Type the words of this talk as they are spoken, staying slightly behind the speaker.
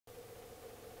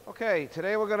Okay,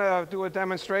 today we're going to do a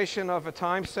demonstration of a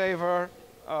Timesaver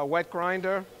wet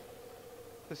grinder.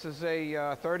 This is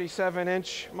a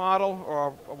 37-inch model,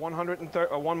 or a one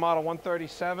model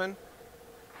 137,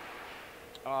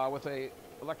 with a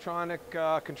electronic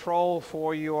control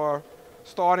for your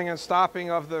starting and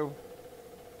stopping of the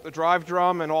drive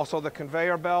drum and also the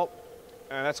conveyor belt.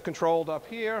 And that's controlled up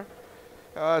here,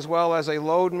 as well as a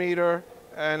load meter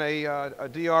and a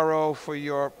DRO for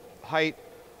your height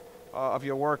of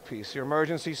your workpiece, your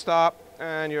emergency stop,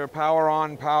 and your power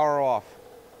on, power off.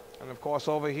 And of course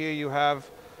over here you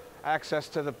have access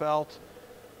to the belt.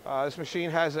 This machine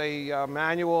has a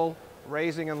manual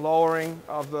raising and lowering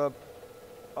of the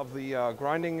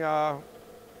grinding of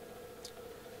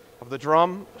the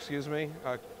drum, excuse me.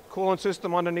 Coolant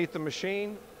system underneath the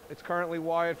machine. It's currently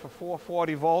wired for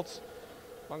 440 volts.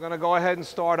 I'm going to go ahead and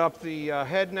start up the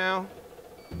head now.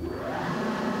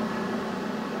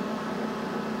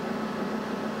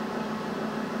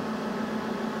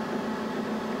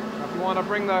 If you want to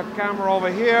bring the camera over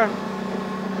here,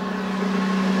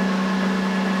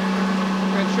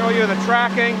 I can show you the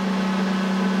tracking.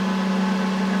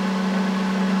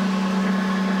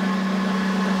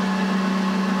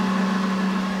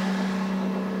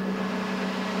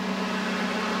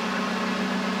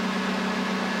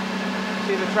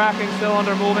 See the tracking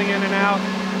cylinder moving in and out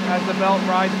as the belt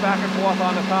rides back and forth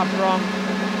on the top drum.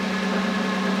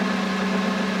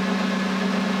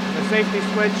 The safety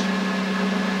switch.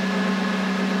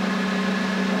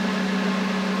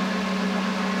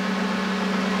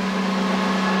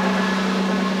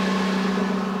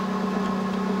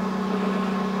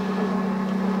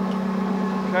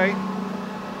 Okay.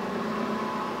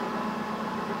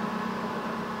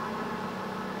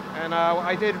 And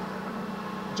I did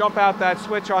jump out that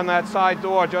switch on that side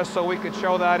door just so we could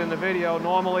show that in the video.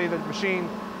 Normally the machine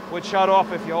would shut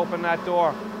off if you open that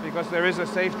door because there is a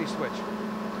safety switch.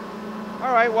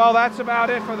 All right, well that's about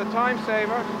it for the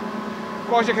Timesaver. Of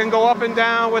course you can go up and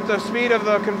down with the speed of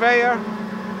the conveyor,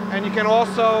 and you can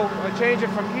also change it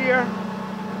from here,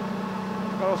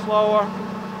 go slower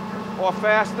or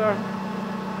faster.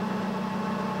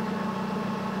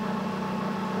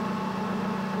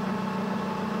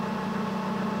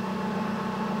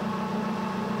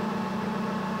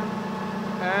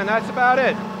 And that's about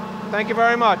it. Thank you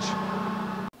very much.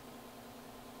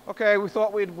 Okay, we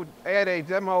thought we would add a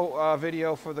demo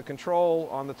video for the control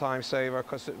on the Timesaver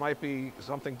because it might be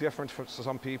something different for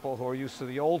some people who are used to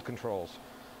the old controls.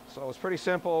 So it's pretty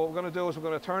simple. What we're going to do is we're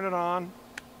going to turn it on.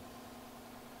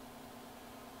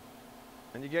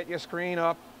 And you get your screen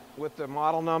up with the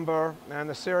model number and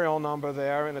the serial number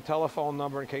there and the telephone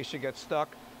number in case you get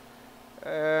stuck.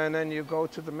 And then you go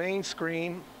to the main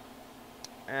screen.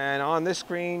 And on this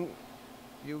screen,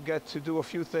 you get to do a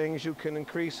few things. You can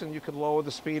increase and you can lower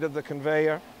the speed of the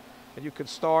conveyor. And you could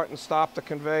start and stop the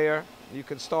conveyor. You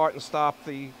could start and stop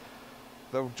the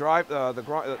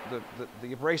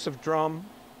abrasive drum,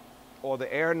 or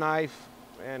the air knife,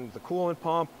 and the coolant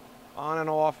pump, on and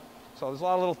off. So there's a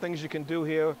lot of little things you can do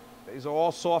here. These are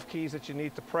all soft keys that you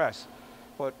need to press.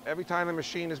 But every time the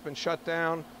machine has been shut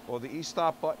down or the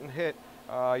e-stop button hit,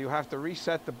 you have to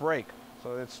reset the brake.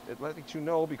 So it lets you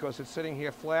know because it's sitting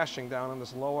here flashing down in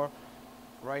this lower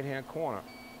right-hand corner.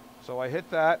 So I hit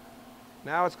that.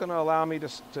 Now it's going to allow me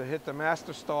to hit the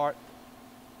master start,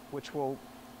 which will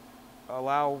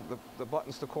allow the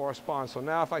buttons to correspond. So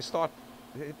now if I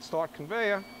hit start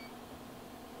conveyor,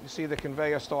 you see the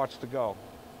conveyor starts to go.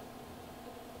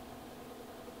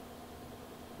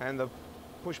 And the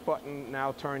push button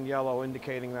now turned yellow,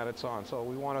 indicating that it's on. So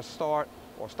we want to start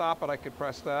or stop it, I could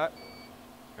press that.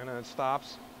 And then it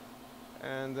stops,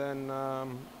 and then,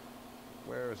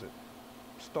 where is it?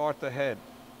 Start the head.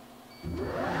 So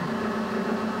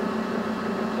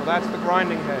that's the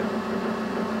grinding head.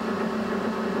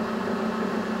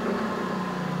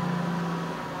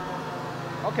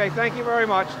 Okay, thank you very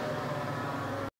much.